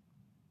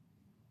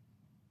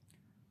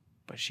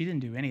 But she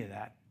didn't do any of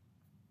that.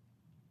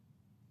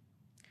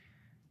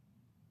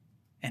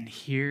 And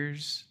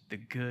here's the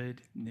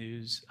good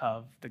news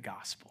of the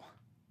gospel.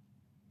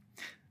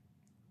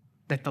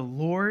 That the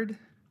Lord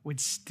would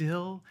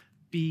still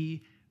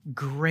be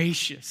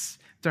gracious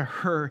to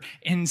her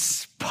in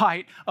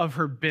spite of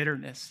her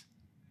bitterness.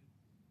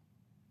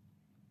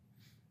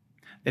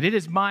 That it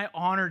is my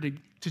honor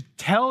to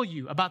tell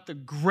you about the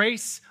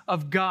grace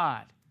of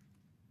God.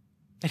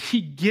 That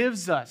He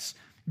gives us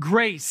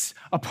grace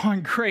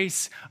upon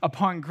grace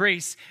upon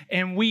grace,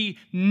 and we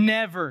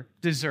never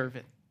deserve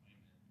it.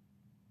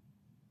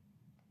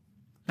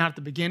 Not at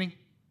the beginning,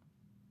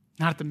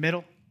 not at the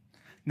middle,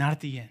 not at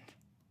the end.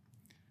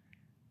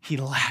 He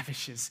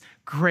lavishes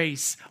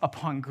grace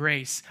upon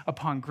grace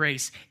upon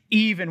grace,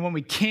 even when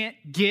we can't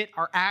get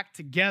our act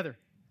together.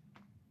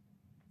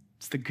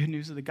 It's the good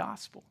news of the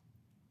gospel.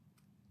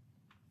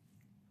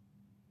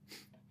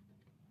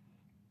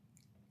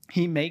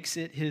 He makes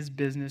it His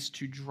business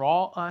to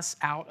draw us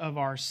out of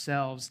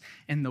ourselves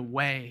in the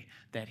way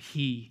that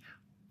He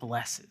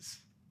blesses.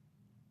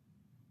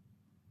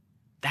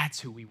 That's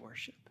who we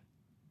worship.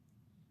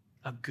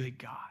 A good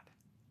God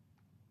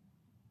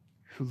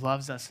who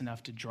loves us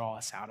enough to draw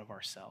us out of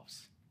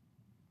ourselves,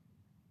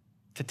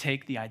 to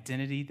take the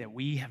identity that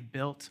we have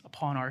built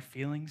upon our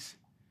feelings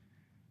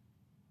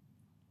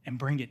and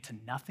bring it to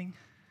nothing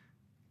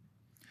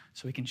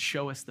so He can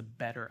show us the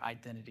better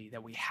identity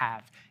that we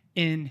have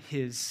in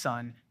His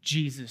Son,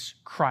 Jesus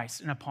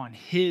Christ, and upon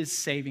His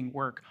saving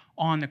work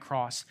on the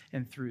cross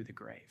and through the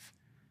grave.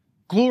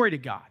 Glory to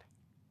God.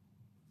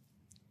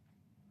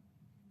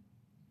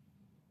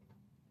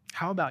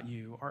 How about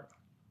you?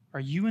 Are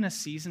you in a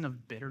season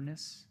of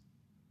bitterness?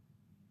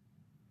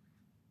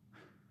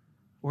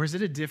 Or is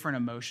it a different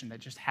emotion that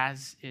just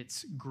has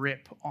its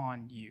grip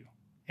on you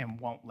and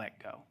won't let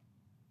go?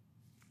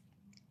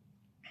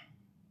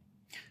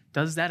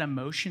 Does that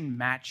emotion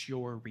match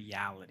your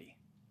reality?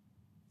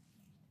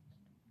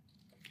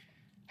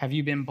 Have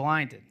you been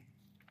blinded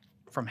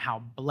from how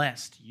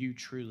blessed you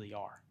truly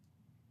are?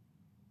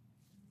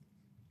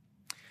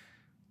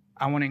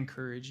 I want to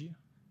encourage you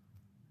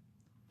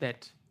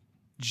that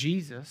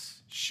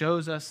Jesus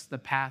shows us the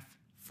path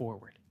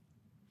forward.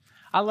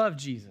 I love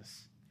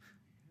Jesus.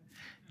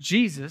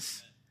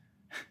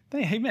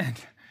 Amen.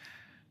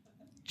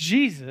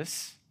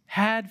 Jesus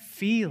had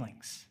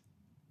feelings.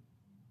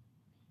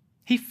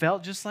 He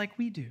felt just like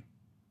we do.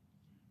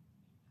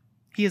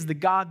 He is the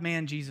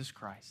God-man, Jesus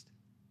Christ.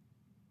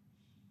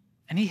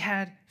 And he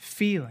had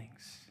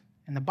feelings.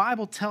 And the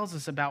Bible tells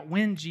us about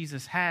when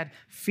Jesus had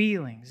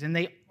feelings, and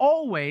they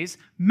always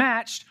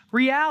matched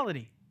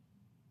reality.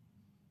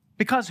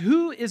 Because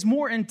who is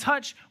more in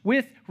touch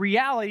with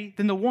reality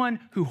than the one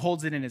who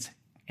holds it in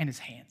his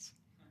hands?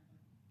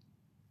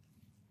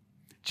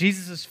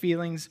 Jesus'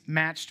 feelings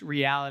matched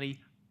reality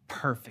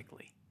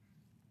perfectly.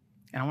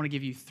 And I want to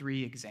give you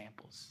 3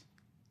 examples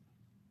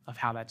of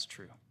how that's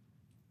true.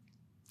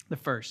 The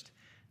first,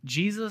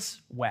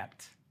 Jesus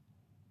wept.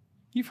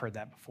 You've heard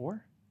that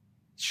before.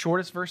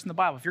 Shortest verse in the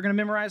Bible. If you're going to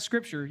memorize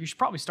Scripture, you should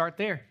probably start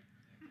there.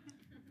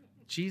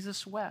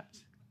 Jesus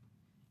wept.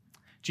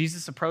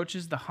 Jesus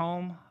approaches the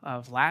home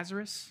of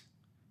Lazarus,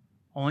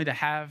 only to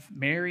have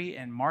Mary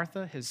and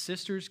Martha, his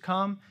sisters,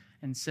 come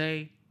and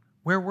say,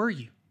 "Where were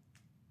you?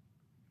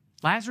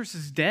 Lazarus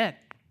is dead.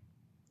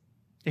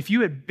 If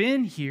you had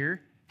been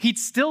here, he'd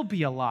still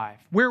be alive.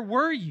 Where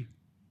were you?"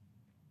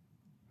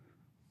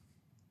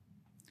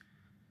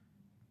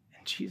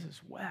 And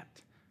Jesus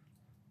wept.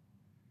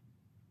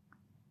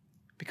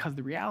 Because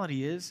the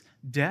reality is,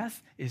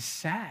 death is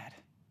sad.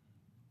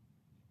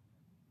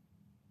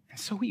 And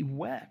so he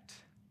wept.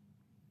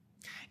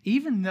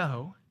 Even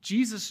though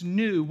Jesus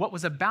knew what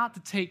was about to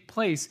take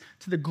place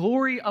to the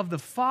glory of the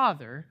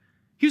Father,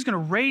 he was going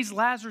to raise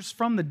Lazarus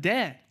from the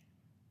dead.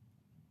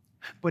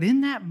 But in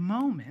that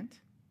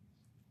moment,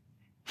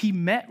 he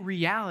met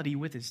reality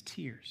with his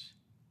tears.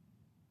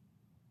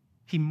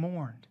 He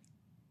mourned.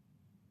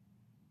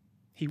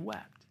 He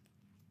wept.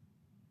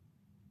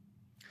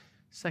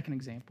 Second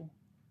example,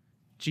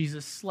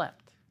 Jesus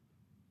slept.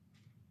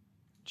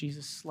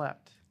 Jesus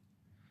slept.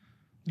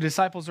 The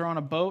disciples are on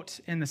a boat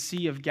in the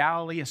Sea of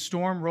Galilee. A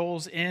storm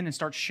rolls in and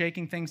starts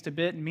shaking things to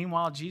bit. And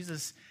meanwhile,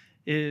 Jesus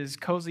is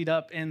cozied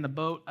up in the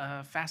boat,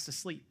 fast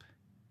asleep.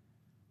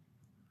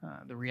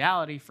 The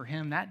reality for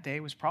him that day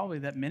was probably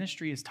that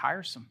ministry is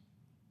tiresome,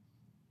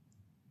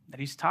 that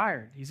he's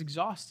tired, he's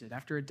exhausted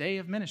after a day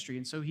of ministry,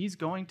 and so he's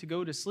going to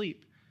go to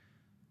sleep.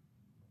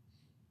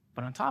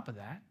 But on top of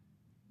that,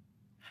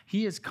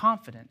 he is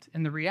confident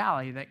in the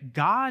reality that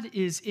God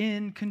is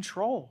in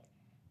control.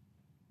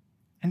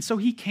 And so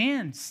he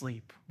can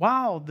sleep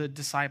while the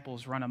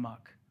disciples run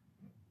amok,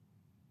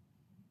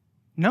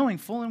 knowing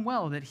full and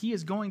well that he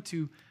is going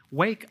to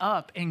wake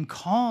up and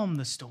calm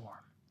the storm.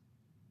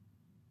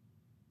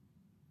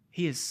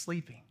 He is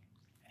sleeping.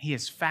 He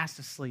is fast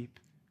asleep,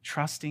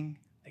 trusting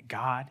that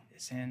God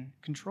is in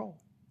control.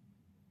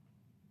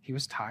 He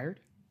was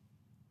tired,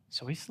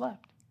 so he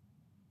slept.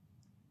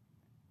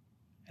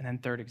 And then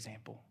third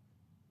example,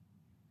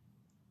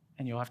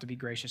 and you'll have to be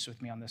gracious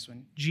with me on this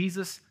one.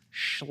 Jesus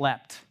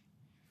schlepped.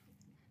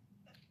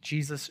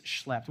 Jesus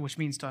schlepped, which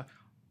means to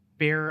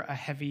bear a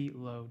heavy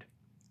load.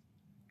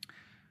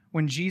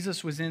 When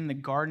Jesus was in the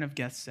Garden of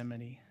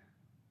Gethsemane,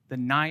 the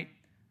night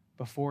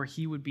before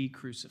he would be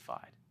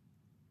crucified,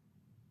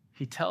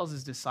 he tells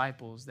his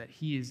disciples that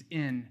he is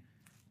in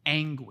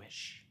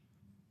anguish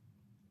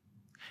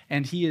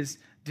and he is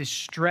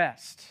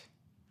distressed.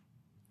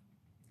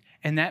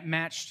 And that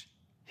matched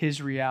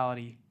his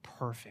reality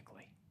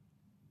perfectly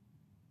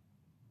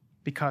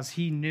because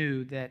he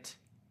knew that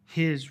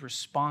his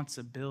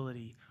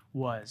responsibility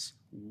was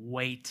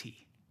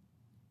weighty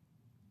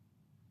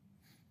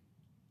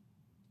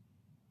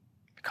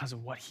because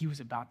of what he was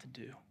about to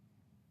do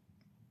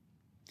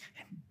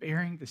and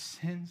bearing the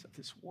sins of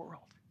this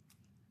world.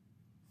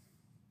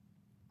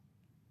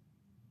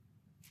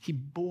 He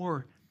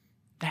bore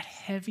that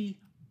heavy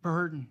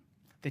burden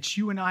that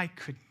you and I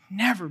could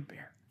never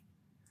bear.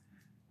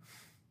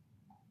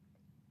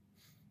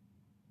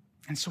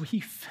 And so he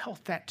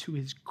felt that to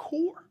his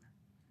core.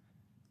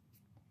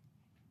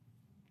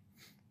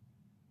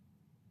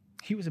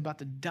 He was about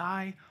to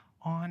die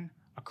on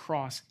a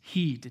cross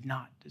he did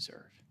not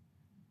deserve.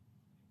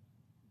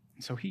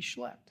 And so he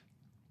slept.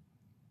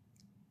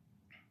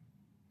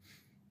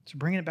 So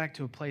bringing it back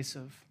to a place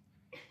of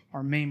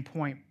our main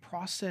point,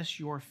 process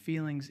your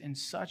feelings in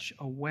such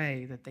a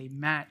way that they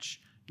match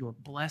your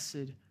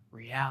blessed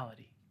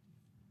reality.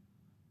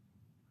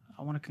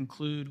 I want to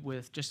conclude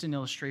with just an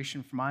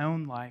illustration from my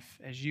own life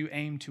as you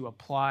aim to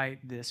apply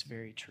this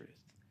very truth.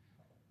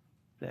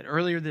 That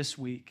earlier this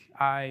week,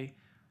 I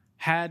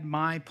had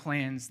my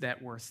plans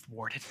that were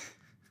thwarted.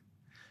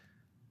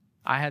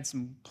 I had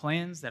some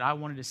plans that I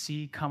wanted to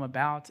see come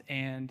about,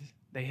 and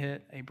they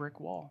hit a brick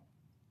wall.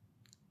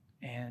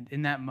 And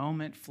in that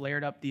moment,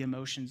 flared up the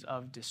emotions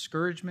of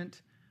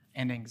discouragement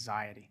and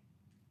anxiety.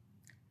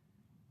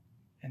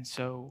 And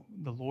so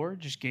the Lord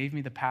just gave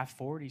me the path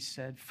forward. He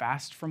said,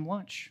 fast from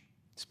lunch,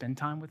 spend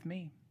time with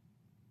me.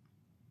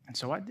 And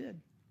so I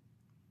did.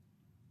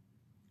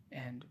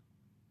 And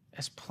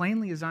as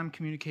plainly as I'm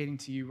communicating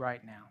to you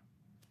right now,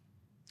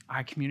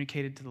 I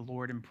communicated to the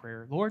Lord in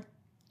prayer, Lord,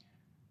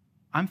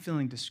 I'm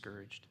feeling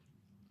discouraged.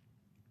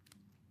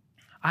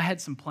 I had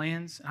some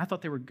plans, and I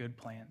thought they were good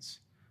plans,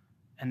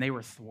 and they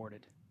were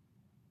thwarted.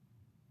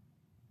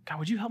 God,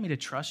 would you help me to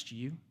trust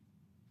you?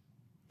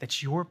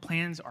 That your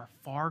plans are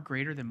far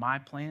greater than my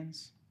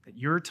plans? That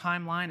your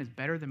timeline is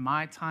better than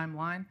my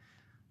timeline?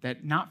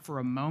 That not for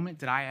a moment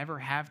did I ever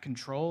have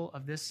control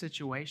of this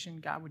situation?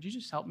 God, would you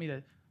just help me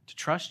to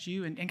trust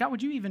you? And God,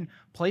 would you even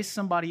place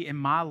somebody in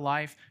my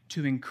life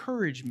to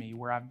encourage me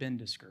where I've been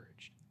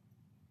discouraged?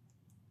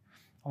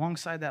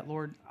 Alongside that,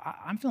 Lord,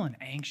 I'm feeling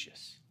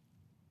anxious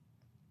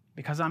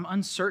because I'm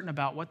uncertain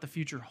about what the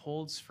future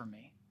holds for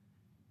me.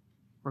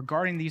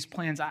 Regarding these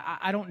plans,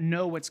 I don't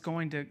know what's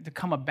going to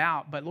come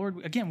about. But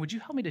Lord, again, would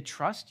you help me to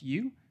trust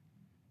you?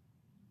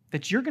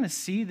 That you're going to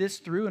see this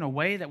through in a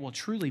way that will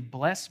truly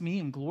bless me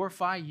and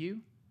glorify you?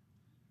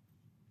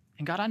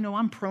 And God, I know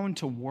I'm prone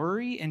to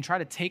worry and try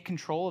to take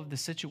control of the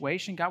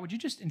situation. God, would you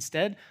just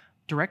instead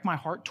direct my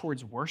heart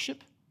towards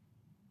worship?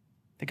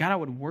 That God, I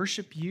would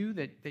worship you,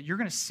 that you're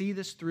going to see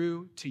this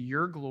through to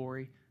your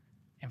glory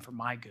and for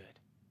my good.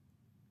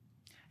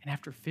 And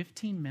after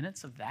 15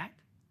 minutes of that,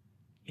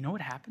 you know what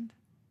happened?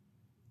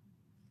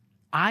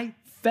 I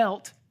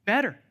felt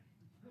better.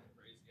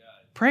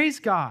 Praise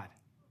God.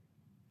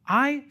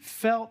 I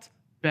felt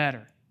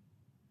better.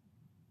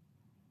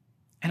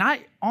 And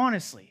I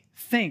honestly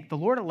think the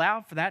Lord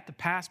allowed for that to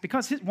pass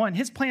because,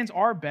 his plans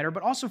are better,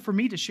 but also for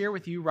me to share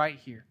with you right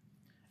here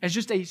as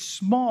just a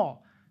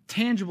small,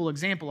 tangible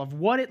example of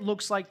what it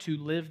looks like to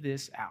live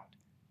this out.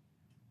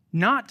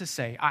 Not to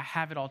say I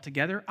have it all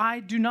together. I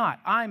do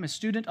not. I'm a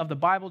student of the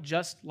Bible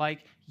just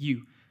like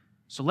you.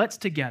 So let's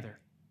together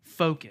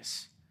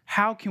focus.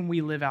 How can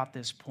we live out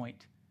this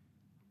point?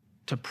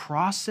 To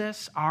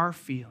process our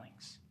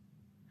feelings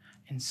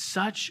in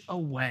such a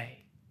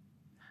way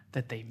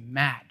that they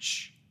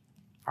match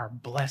our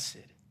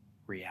blessed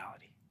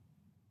reality.